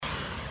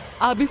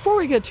Before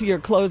we get to your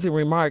closing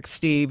remarks,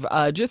 Steve,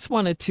 just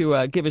wanted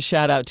to give a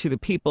shout out to the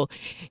people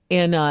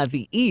in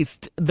the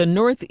East, the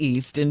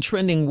Northeast. In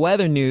trending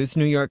weather news,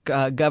 New York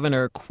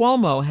Governor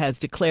Cuomo has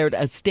declared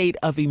a state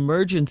of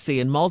emergency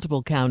in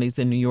multiple counties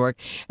in New York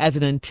as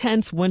an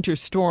intense winter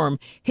storm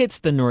hits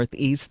the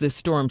Northeast. The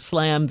storm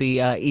slammed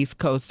the East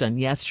Coast on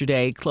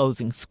yesterday,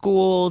 closing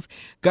schools,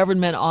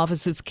 government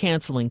offices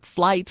canceling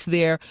flights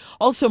there.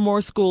 Also,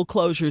 more school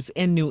closures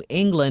in New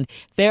England.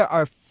 There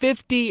are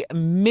 50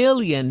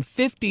 million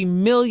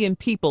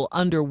people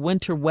under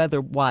winter weather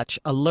watch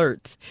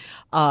alerts,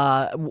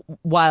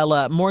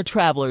 while more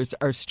travelers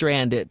are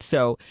stranded.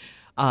 So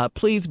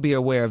please be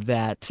aware of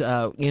that,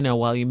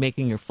 while you're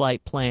making your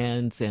flight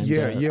plans and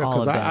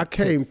all of that. Because I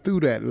came through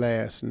that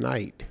last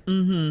night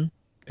and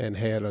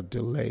had a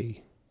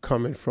delay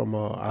coming from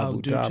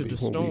Abu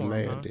Dhabi when we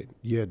landed. Huh?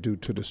 Yeah, due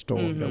to the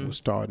storm that was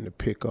starting to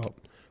pick up.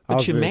 But I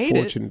was very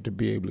fortunate it. to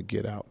be able to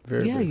get out.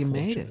 Very you fortunate.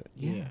 made it.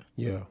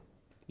 Yeah.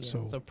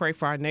 So pray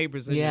for our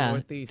neighbors in the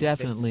Northeast.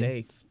 Definitely.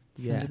 Stay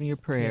safe. Send them your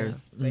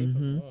prayers. Yeah, safe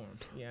and warm.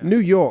 Yeah. New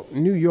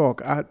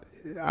York.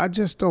 I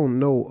just don't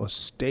know a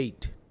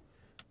state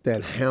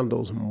that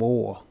handles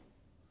more.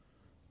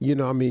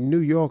 New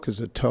York is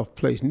a tough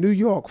place. New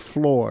York,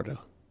 Florida.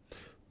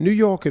 New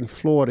York and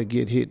Florida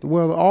get hit.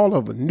 Well, all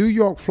of them. New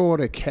York,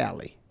 Florida,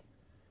 Cali.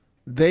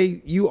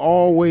 Then you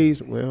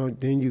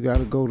got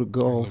to go to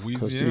Gulf.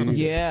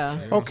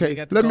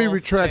 Okay, let me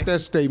retract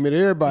that statement.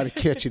 Everybody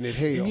catching it.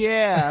 Hell.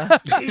 Yeah.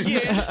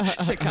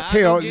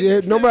 Chicago.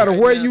 Hell, no matter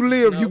where you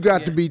live, you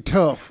got to be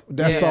tough.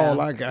 That's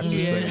all I got to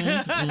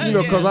say.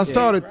 Because I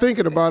started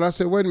thinking about it. I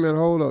said, wait a minute,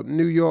 hold up.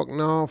 New York,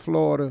 no.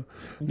 Florida,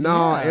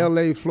 no.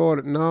 L.A.,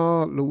 Florida,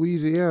 no.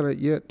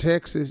 Louisiana,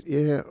 Texas,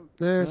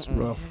 that's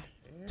rough.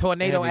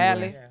 Tornado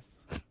Alley.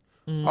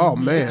 Oh,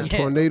 man,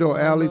 Tornado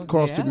Alley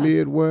across the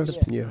Midwest.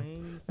 Yeah.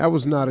 That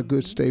was not a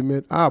good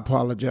statement. I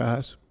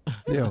apologize.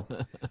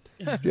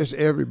 Just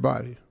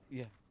everybody.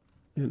 Yeah.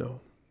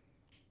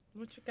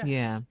 What you got?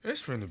 Yeah.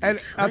 It's finna be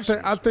And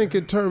I think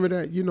in terms of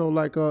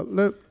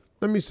that,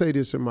 let me say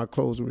this in my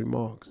closing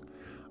remarks.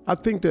 I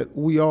think that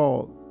we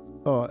all,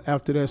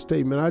 after that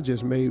statement I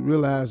just made,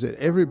 realize that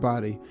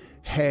everybody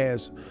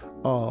has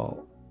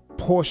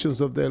portions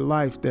of their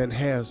life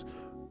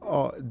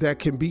that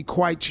can be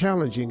quite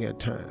challenging at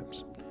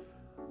times.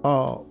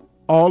 All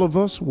of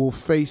us will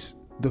face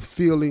the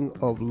feeling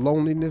of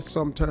loneliness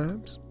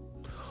sometimes.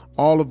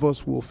 All of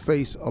us will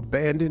face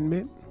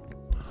abandonment.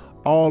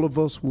 All of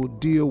us will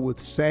deal with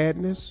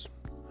sadness.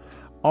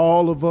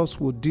 All of us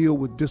will deal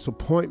with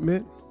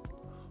disappointment.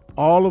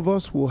 All of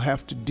us will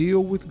have to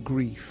deal with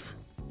grief.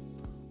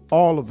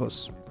 All of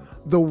us.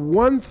 The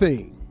one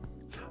thing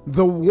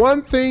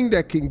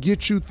that can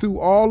get you through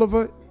all of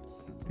it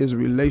is a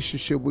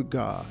relationship with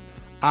God.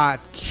 I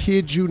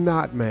kid you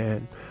not,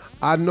 man.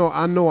 I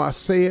know I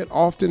say it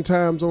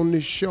oftentimes on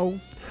this show,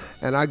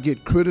 and I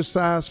get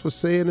criticized for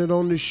saying it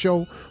on this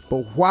show,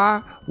 but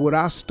why would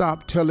I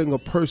stop telling a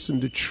person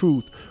the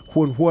truth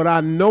when what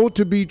I know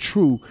to be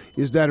true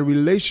is that a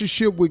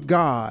relationship with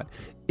God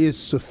is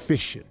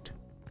sufficient?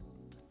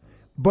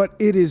 But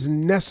it is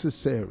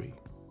necessary.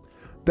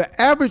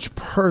 The average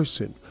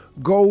person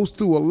goes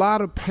through a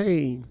lot of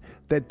pain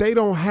that they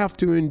don't have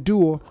to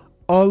endure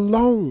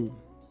alone.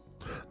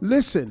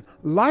 Listen,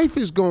 life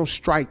is going to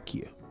strike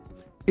you.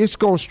 It's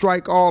going to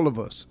strike all of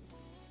us.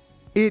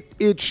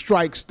 It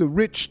strikes the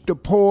rich, the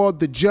poor,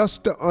 the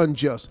just, the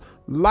unjust.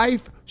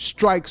 Life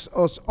strikes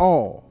us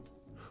all.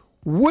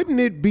 Wouldn't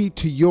it be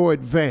to your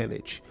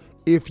advantage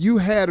if you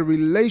had a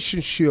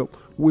relationship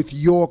with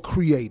your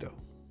Creator?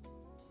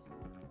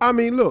 I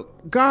mean,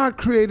 look, God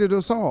created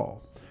us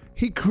all.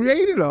 He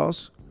created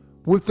us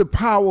with the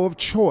power of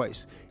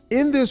choice.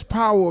 In this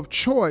power of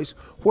choice,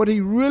 what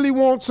He really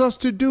wants us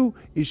to do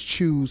is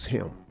choose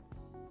Him.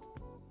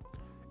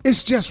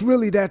 It's just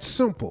really that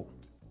simple.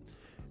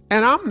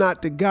 And I'm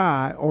not the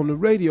guy on the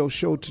radio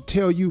show to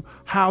tell you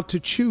how to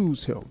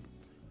choose Him.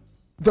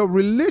 The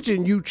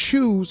religion you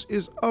choose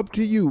is up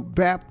to you.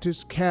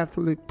 Baptist,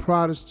 Catholic,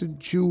 Protestant,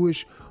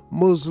 Jewish,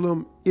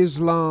 Muslim,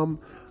 Islam,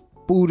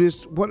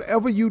 Buddhist,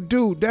 whatever you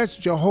do, that's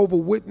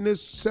Jehovah's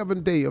Witness,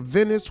 Seventh-day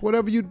Adventist,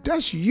 whatever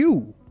that's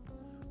you.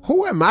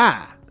 Who am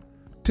I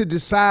to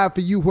decide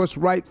for you what's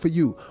right for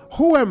you?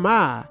 Who am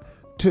I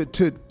to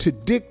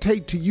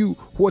dictate to you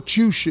what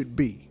you should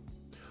be?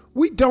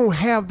 We don't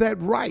have that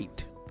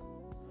right.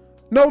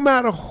 No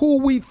matter who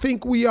we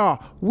think we are,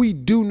 we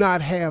do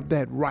not have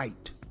that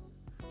right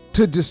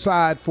to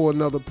decide for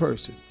another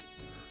person.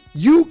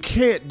 You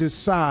can't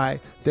decide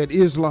that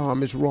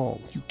Islam is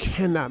wrong. You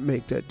cannot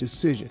make that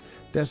decision.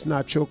 That's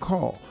not your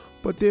call.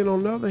 But then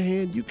on the other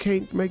hand, you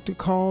can't make the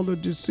call or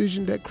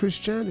decision that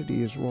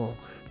Christianity is wrong.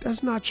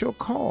 That's not your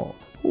call.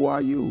 Who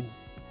are you?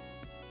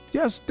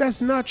 Yes,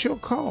 that's not your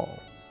call.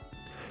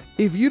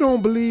 If you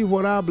don't believe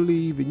what I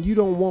believe and you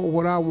don't want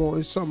what I want,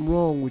 there's something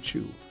wrong with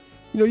you.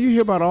 You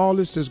hear about all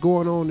this that's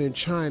going on in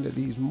China,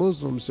 these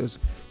Muslims that's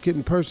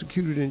getting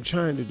persecuted in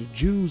China, the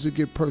Jews that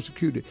get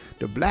persecuted,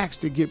 the blacks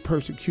that get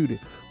persecuted,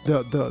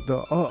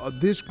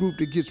 this group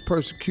that gets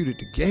persecuted,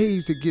 the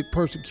gays that get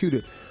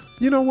persecuted.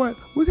 You know what?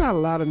 We got a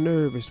lot of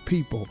nervous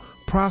people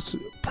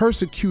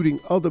persecuting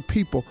other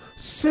people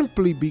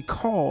simply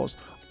because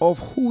of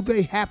who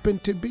they happen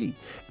to be.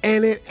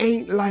 And it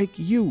ain't like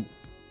you.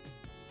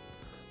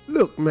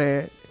 Look,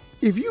 man,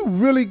 if you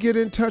really get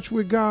in touch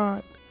with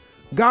God,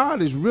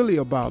 God is really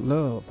about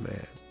love,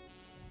 man.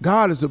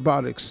 God is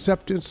about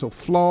acceptance of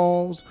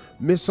flaws,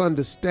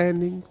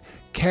 misunderstandings,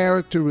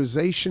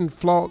 characterization,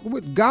 flaws.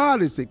 What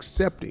God is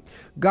accepting,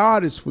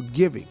 God is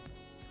forgiving.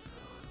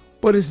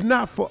 But it's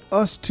not for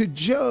us to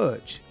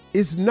judge.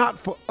 It's not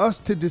for us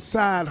to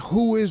decide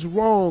who is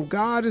wrong.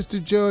 God is the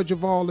judge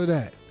of all of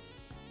that.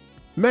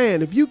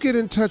 Man, if you get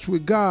in touch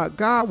with God,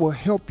 God will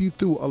help you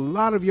through a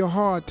lot of your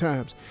hard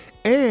times.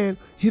 And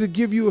he'll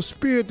give you a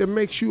spirit that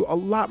makes you a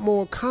lot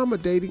more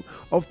accommodating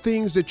of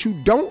things that you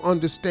don't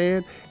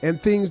understand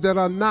and things that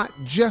are not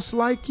just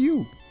like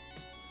you.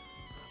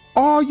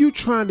 All you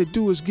trying to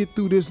do is get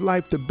through this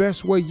life the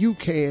best way you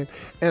can.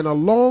 And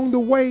along the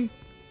way,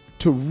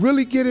 to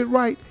really get it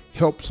right,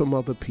 help some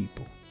other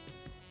people.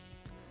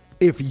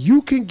 If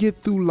you can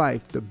get through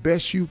life the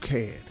best you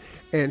can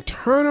and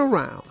turn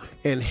around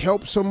and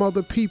help some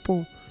other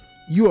people,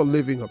 you are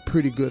living a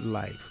pretty good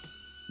life.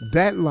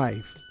 That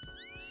life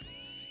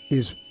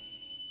is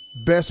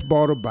best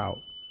brought about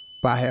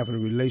by having a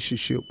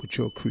relationship with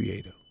your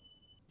Creator,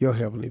 your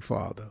Heavenly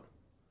Father.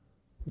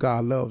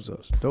 God loves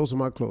us. Those are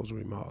my closing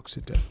remarks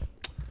today.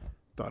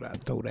 Thought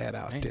I'd throw that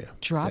out there.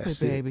 Drop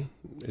That's it, baby.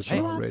 It's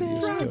already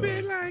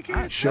done. like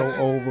it's Show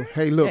over.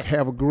 Hey, look,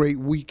 have a great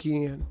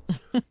weekend.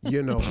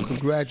 You know,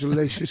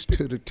 congratulations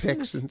to the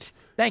Texans.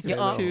 Thank you,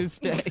 It's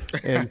Tuesday.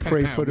 And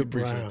pray for the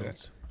appreciate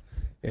Browns.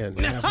 And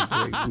have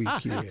a great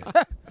weekend.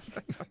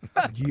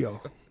 Yo.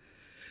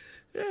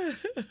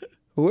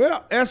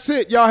 Well, that's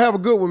it. Y'all have a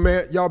good one,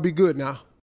 man. Y'all be good now.